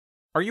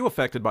Are you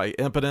affected by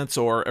impotence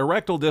or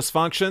erectile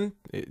dysfunction?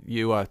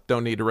 You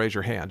don't need to raise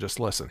your hand, just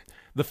listen.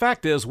 The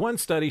fact is, one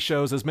study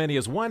shows as many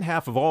as one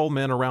half of all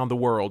men around the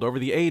world over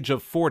the age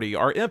of 40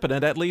 are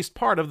impotent at least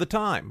part of the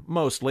time,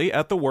 mostly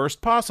at the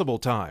worst possible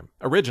time.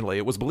 Originally,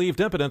 it was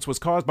believed impotence was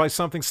caused by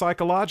something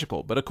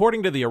psychological, but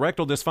according to the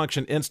Erectile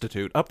Dysfunction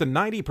Institute, up to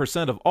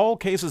 90% of all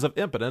cases of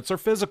impotence are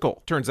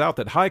physical. Turns out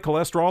that high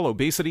cholesterol,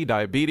 obesity,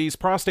 diabetes,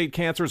 prostate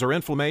cancers or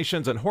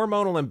inflammations, and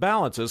hormonal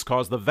imbalances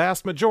cause the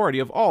vast majority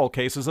of all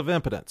cases of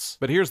impotence.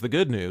 But here's the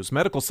good news.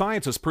 Medical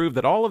science has proved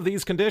that all of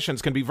these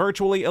conditions can be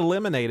virtually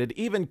eliminated,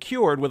 even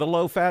cured with a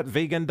low-fat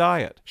vegan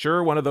diet.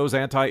 Sure, one of those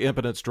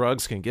anti-impotence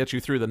drugs can get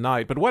you through the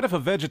night, but what if a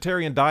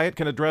vegetarian diet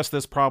can address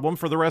this problem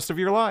for the rest of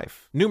your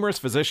life? Numerous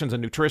physicians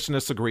and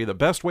nutritionists agree the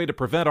best way to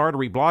prevent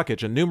artery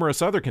blockage and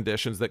numerous other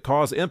conditions that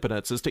cause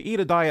impotence is to eat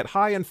a diet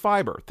high in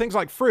fiber, things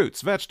like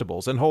fruits,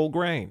 vegetables, and whole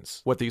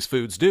grains. What these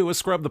foods do is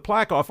scrub the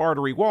plaque off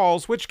artery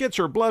walls, which gets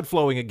your blood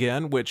flowing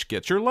again, which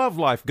gets your love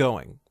life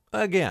going.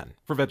 Again.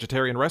 For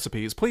vegetarian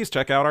recipes, please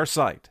check out our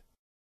site.